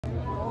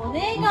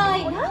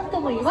願い、何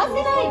度も言わせな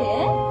いで。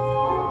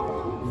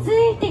つ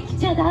いてき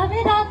ちゃダ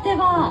メだって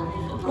ば。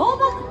Go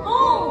back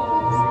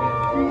home。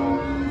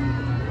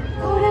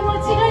これ間違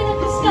いな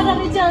く叱ら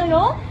れちゃう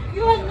よ。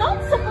You are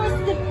not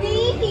supposed to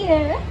be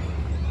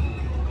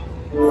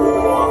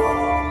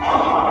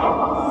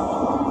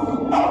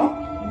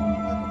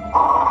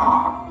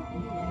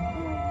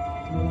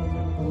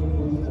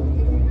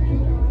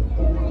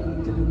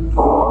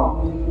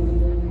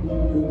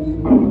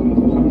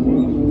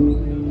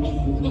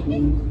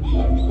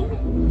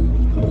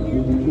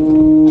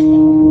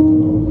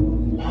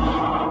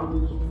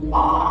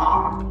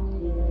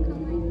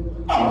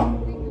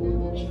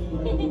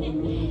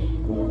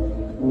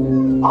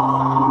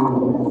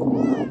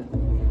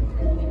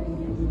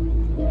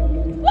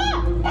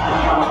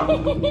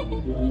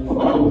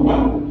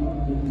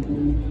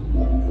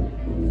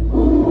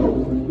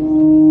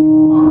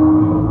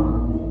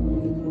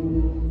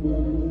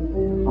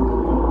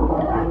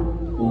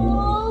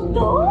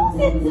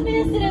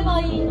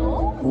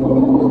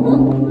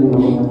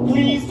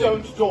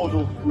don't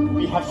dawdle.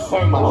 We have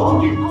so much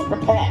to do to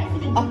prepare for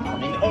the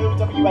upcoming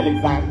OWL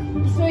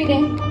exam.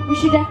 Sweetie, we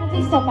should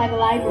definitely stop by the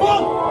library.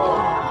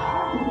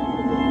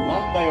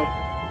 Nando,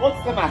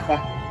 what's the matter?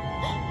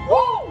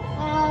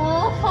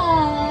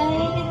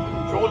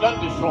 Hi. Jordan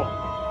de Shaw,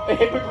 a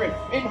hippogriff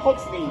in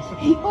Hogsmeade.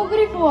 ヒッポグ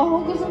リフはホ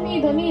グズミ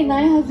ードにい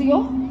ないはず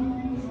よ。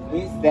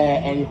Is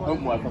there any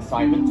homework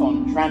assignment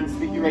on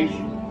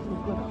transfiguration?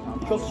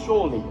 Because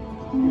surely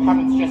you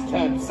haven't just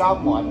turned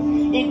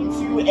someone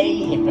into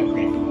a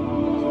hippogriff.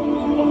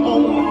 Of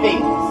all things.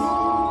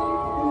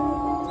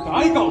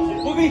 誰かをヒ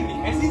ッポグリフに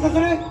変身させ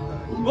る？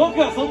僕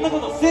はそんなこ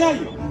としてな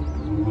いよ。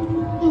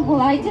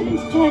Well, I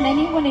didn't turn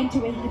anyone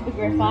into a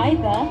hippogriff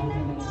either.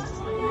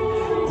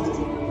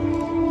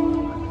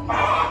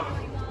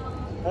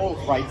 All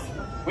right,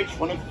 which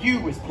one of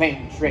you is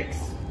playing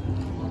tricks?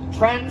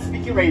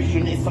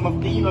 Transfiguration is some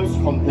of the most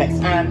complex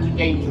and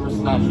dangerous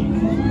magic.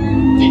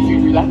 Did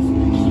you do that?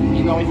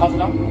 You know it has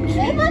enough?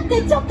 待っ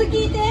て、ちょっと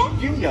聞いて。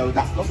You know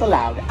that's not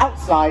allowed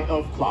outside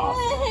of class.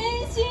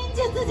 変身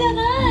術じゃ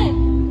ない。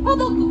パ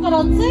ドックか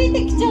らつい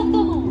てきちゃった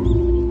の。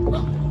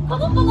こ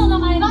の子の名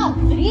前は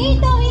フリ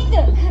ートウィング。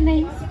Her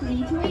name's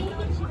Fleetwing.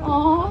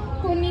 ああ、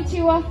こんに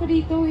ちは、フ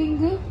リートウィン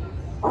グ。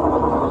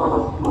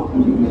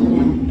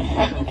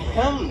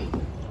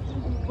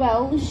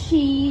Well,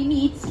 she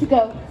needs to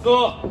go.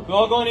 そう、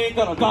ここにい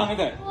たらダメ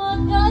だよ。わ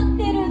かっ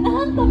てる、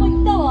何度も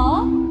言った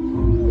わ。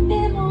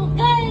でも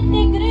帰って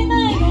くれ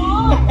ないの。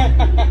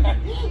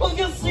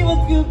Because she was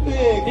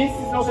goofy. This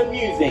is not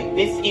amusing.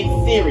 This is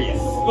serious.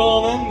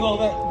 ごめんご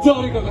めん。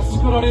誰かが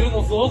叱られる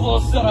の想像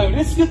したら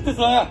嬉しくって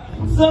さ。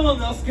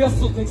Someone else gets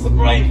to take the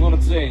brain for a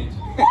change.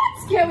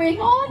 What's going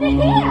on here?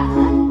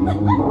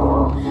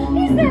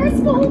 Is there a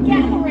school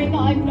gathering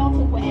I'm not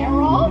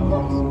aware of?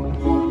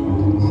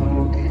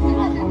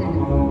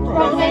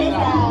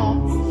 Professor,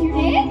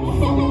 students?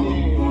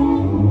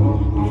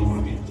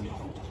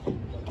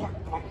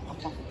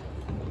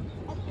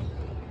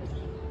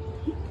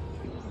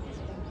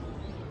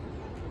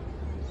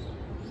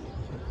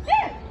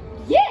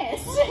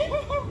 Yes!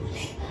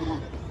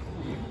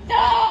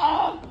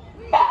 No!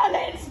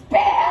 Merlin's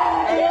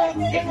bear!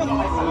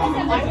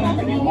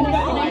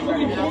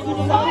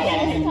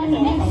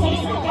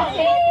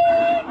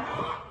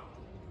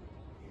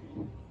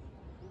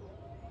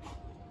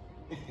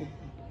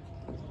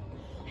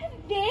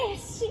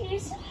 This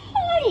is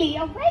highly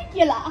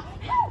irregular.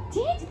 How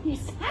did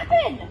this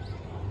happen?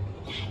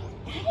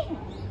 誰の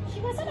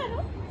仕業な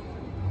の？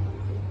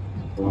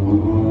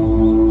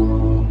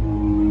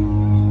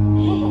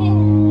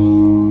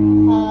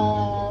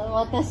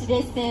私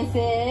です、先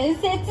生。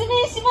説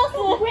明します。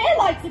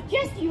Well, I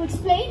suggest you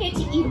explain it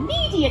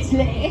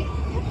immediately.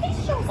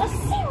 This shows a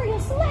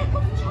serious lack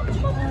of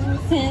judgment.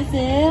 先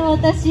生、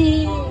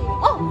私、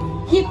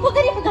ヒッポ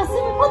グリフが住む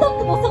パドッ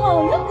クのそば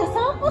をよく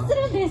散歩す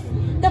るんです。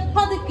The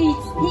paddock is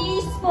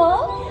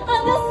peaceful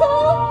and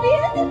so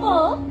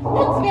beautiful.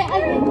 That's where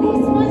I met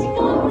this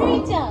magical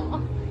creature.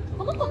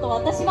 この子と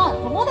私は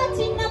友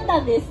達になった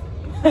んです。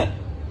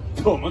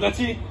友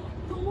達？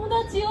友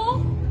達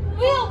よ。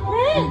We are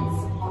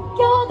friends.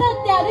 今日だっ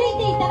て歩い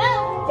ていたら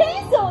フ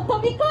ェンスを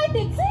飛び越えてつ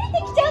いてき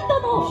ちゃった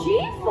の。She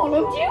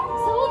followed you?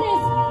 そうです。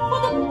パ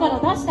ドックから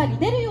出したり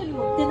出るように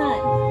も言ってない。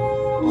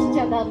来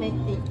ちゃダメって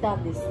言った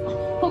んです。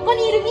ここ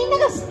にいるみんな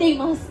が知ってい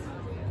ます。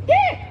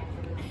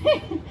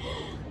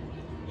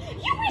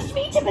You wish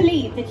me to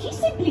believe that she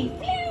simply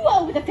flew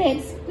over the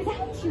fence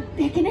without you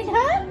beckoning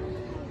her?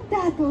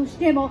 だとし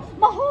ても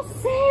魔法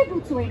生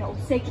物への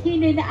責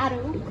任ある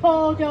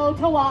行動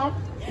とは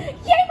言え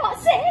ま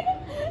せん。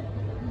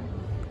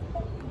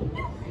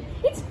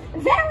It's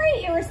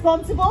very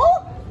irresponsible.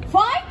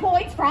 5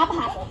 points from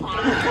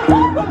Hufflepuff.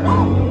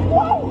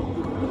 Whoa!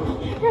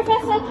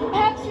 Professor,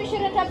 perhaps we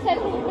shouldn't upset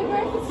the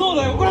hippogriff. そう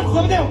だよ、怒らせちゃ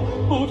ダメだよ。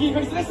大きいカ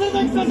リスレッスン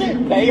の人たち。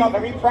They are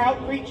very proud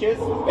creatures,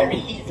 very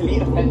easily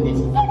offended.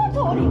 その通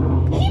り、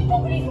ヒッポ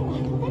グリフは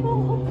とて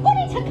も誇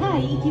り高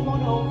い生き物。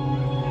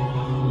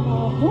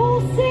魔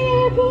法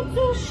生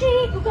物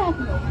飼育学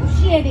の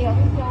教えによる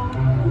と、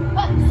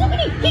すぐ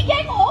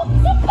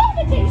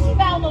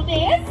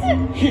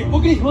ヒッポ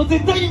グリフは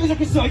絶対に侮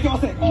辱してはいけま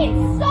せん。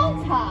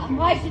 Insult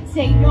her! I should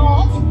say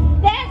not.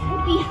 That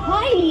would be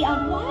highly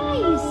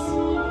unwise.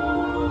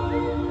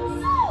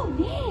 そう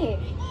ね、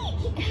い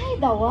い機会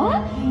だ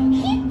わ。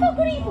ヒッポ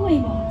グリフへ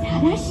の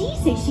正しい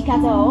接し方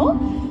を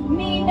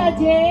みんな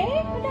で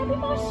学び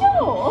まし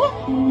ょ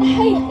う。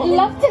I'd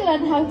love to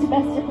learn how to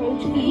best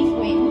approach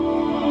Fleetwing.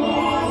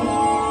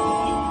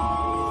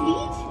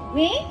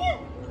 Fleetwing?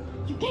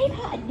 You gave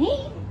her a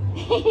name?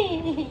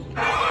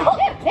 Oh,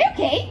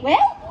 okay, well,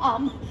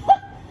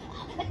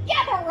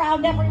 gather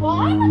around,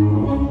 everyone.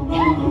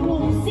 Can you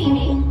all see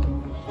me?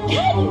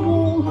 Can you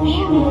all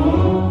hear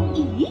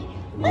me?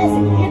 まず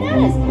必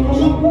ず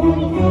ヒッポグ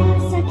リフが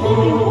先に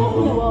動く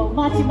のを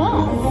待ちま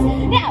す。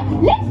Now,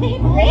 let's the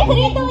hippogriff.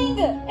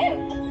 Fleetwing.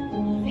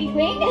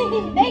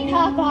 Fleetwing, make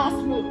her fast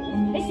move.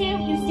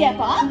 Assume you step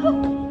up.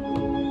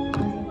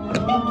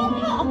 Then give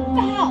her a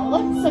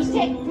bow. そして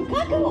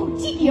深くお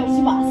辞儀を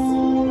します。こ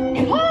ん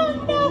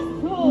な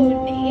風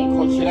に。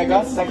こちら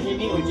が先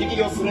にお辞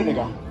儀をするの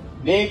が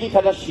礼儀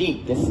正し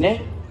いです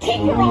ね。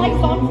Keep your eyes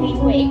on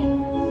Fleetwing.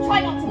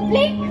 Try not to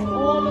blink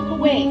or look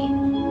away.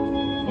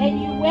 Then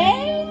you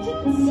wait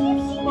and see if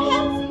she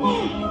bows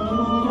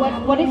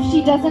back. What if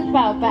she doesn't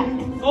bow back?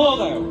 そう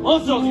だよ。も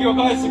しお辞儀を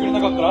返してくれな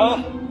かったら。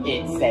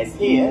 It says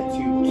here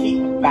to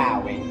keep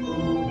bowing.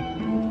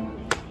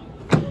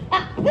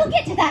 We'll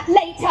get to that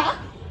later.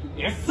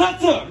 いや、さっ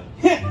と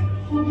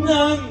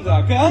なん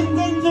だ、簡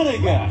単じゃねえ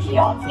か。気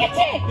をつけて。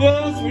よ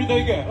ーし、フリートイ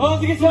ング、お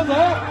辞儀しようぜ。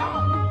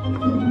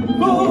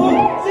おお、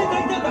センター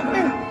になっ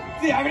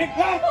た。やめれっか。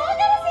怖が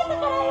らせた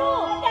からよ。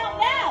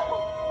Now,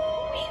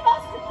 we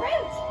must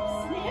approach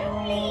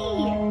slowly.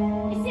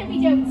 So we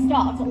don't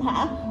startle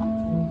her.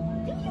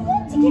 Do you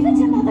want to give it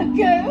another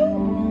go?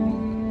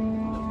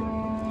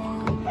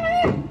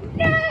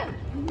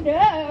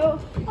 No.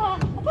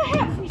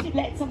 Perhaps we should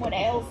let someone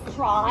else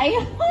try.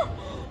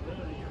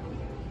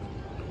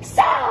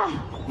 さあ、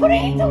フリ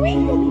ートウィ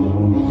ング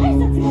に挨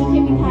拶して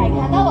みたい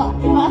方は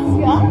います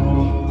か？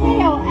手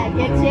を挙げ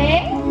て。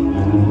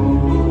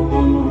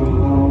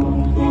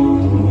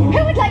Who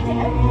would like to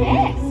know?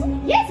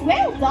 Yes,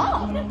 well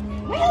done.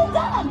 Well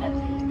done.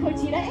 こ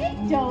ちらへ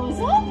どうぞ。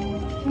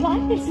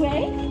Right this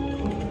way.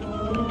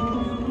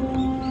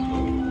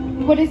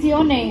 What is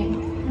your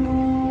name?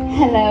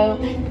 Hello.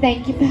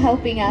 Thank you for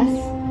helping us.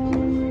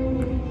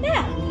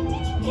 Now,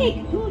 did you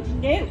take good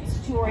notes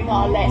during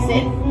our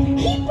lesson?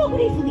 ヒッポグ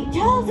リフに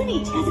上手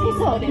に近づけ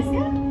そうですか？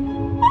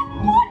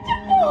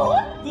 Wonderful!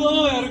 ど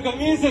うやるか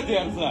見せて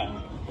やるさ。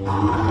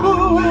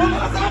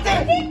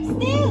Keep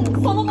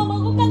still! そのまま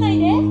動かない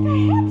で。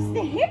 Perhaps the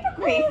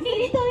hippogriff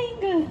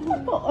Fleetwing. Of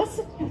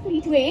course,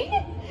 Fleetwing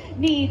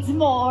needs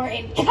more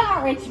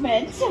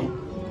encouragement.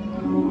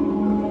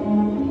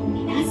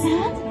 皆さん、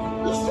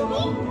一緒に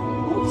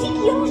お辞儀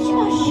をし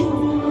ましょう。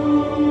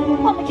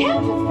On the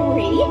count of 3,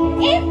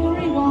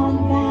 everyone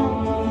bow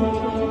to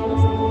Fleetwing.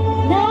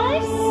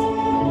 Nice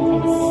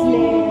and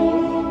slow.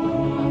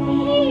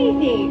 Hey,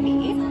 baby.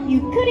 ゆ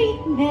っくり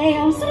目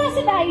をそら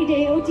せない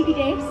でお辞儀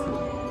です。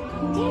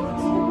Don't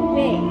look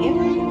away.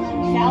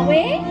 Shall we?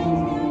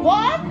 1,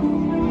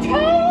 2,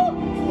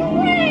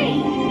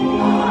 3.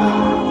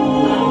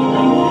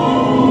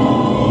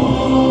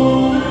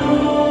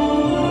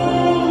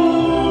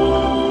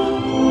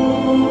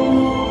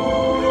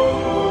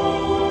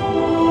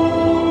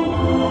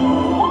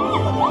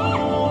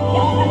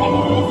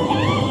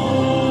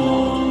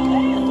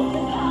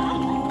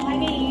 I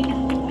mean,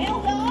 well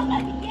done.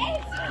 Yes,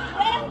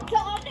 well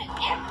done,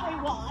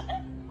 everyone.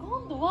 今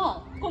度は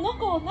この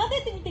子を撫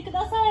でてみてく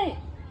ださい。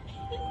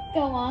Go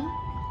on,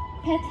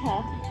 pet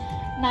her.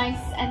 Nice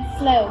and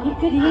slow. You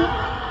could hear.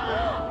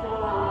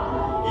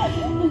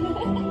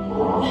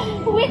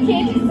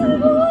 Wicked. す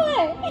ごい。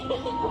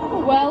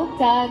Well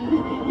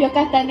done. よ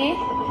かったね。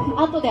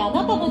後であ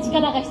なたの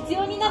力が必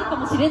要になるか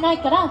もしれない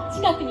から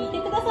近くにいて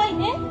ください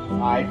ね。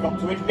I've got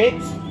to admit,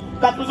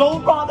 that was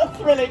all rather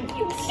thrilling.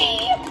 You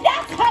see,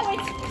 that's how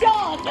it's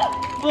done.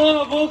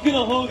 まあ僕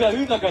の方がう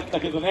まかった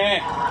けど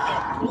ね。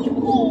 You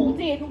all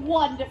did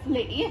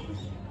wonderfully.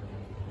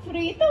 フ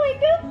リートウィン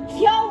グ、今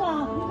日は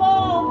も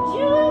う十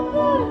分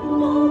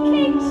冒険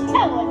し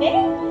たわね。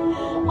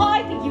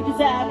I think you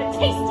deserve a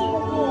tasty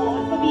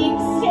reward for being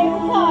so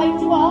kind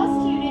to our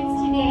students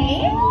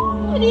today.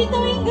 フリート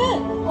ウィング、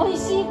美味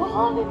しいご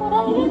褒美も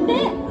らえるんで。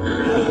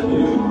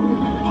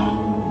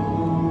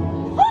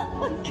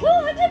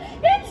Good,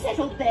 it's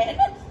settled then.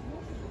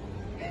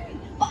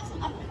 But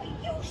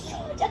you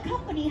should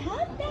accompany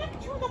her back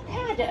to the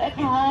paddock.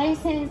 はい、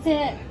先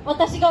生。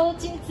私がお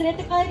家に連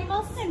れて帰り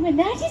ます。And when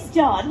that is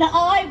done,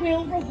 I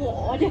will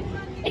reward 10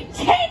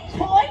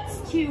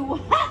 points to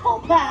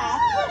Hufflepuff. あ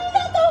り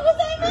がとうご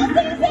ざいます、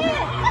先生。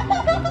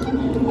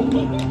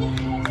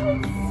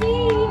It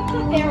seems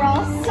there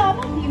are some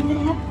of you that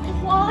have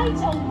quite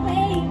a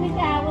way with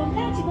our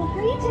magical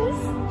creatures.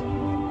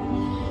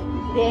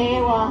 で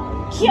は、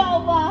今日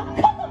は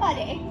ここま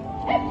で。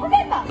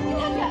Remember, you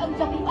have your own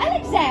WL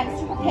exams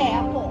to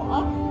prepare for.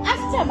 明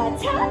日また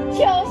教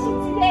室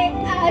で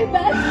会いま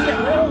し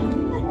ょ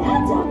う。あ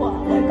なたは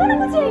この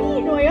子じゃい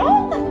いのよ。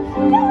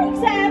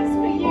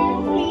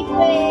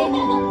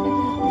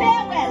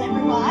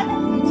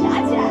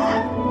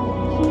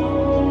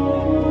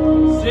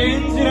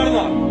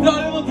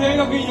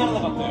くになら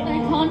なかったよ。 I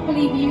can't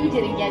believe you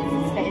didn't get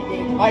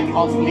suspended. I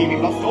can't believe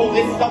we've lost all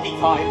this study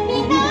time.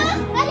 みんな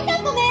ありが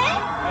とね。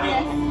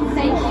 Yes,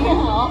 thank you.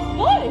 Of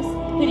course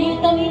フリ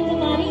ートミント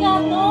もありが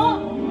とう。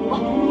あ、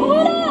ほ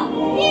ら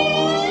イエー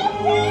イ、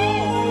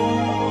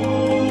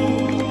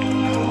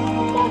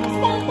たく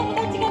さん友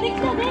達ができ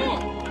たね。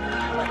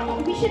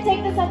 We should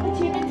take this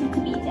opportunity to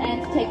meet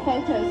and to take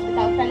photos with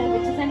our fellow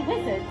witches and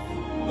wizards.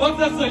 僕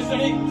たちと一緒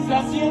に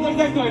写真を撮り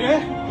たい人いる？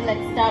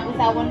 Let's start with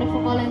our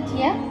wonderful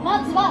volunteer.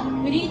 まずは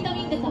フリート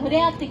ミントと触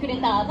れ合ってくれ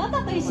たあな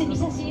たと一緒に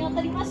写真を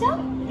撮りましょう。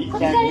こ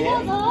ちらへど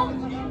うぞ。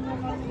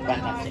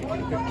 Fantastic.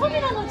 カメ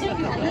ラの準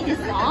備はいいで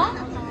すか？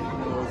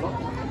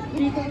フ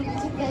リートミン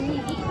ト準備はいい？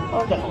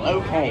 Wonderful.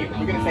 Okay,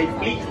 we're going to say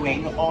Fleet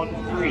Wing on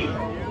 3.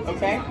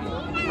 Okay?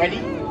 Ready?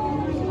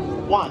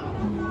 1,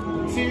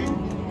 2,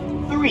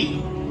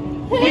 3.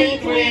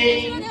 Fleet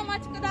Wing!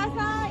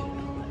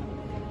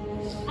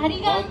 あり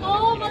がとう。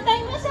また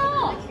会いましょ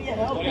う。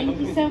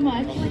 Thank you so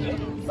much.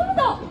 そう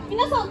だ、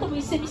皆さんとも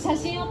一緒に写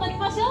真を撮り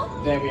ましょう。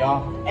 There we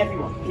are.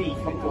 Everyone, please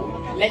come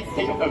forward. Let's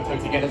take a photo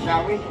together,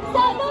 shall we?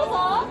 さあどうぞ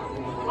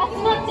集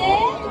まって。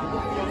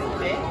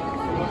 There.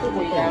 気を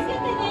つけ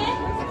てね。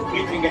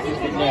 Fleet Wing gets a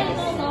bit どう nervous.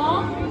 ぞ。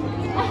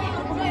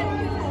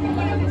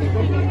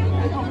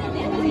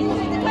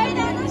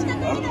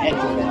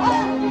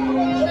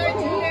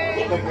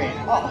Hippogriff.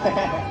 Oh.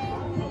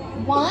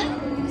 1,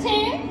 2,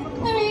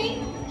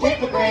 3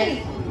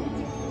 Hippogriff.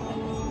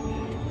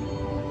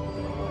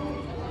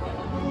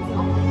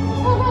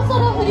 そろそ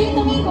ろフリー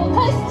トミントを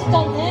返す時間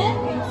ね。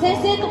先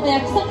生とも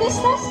約束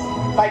したし。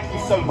 Thank you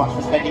so much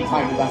for spending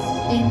time with us.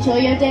 Enjoy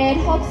your day at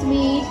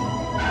Hogsmeade.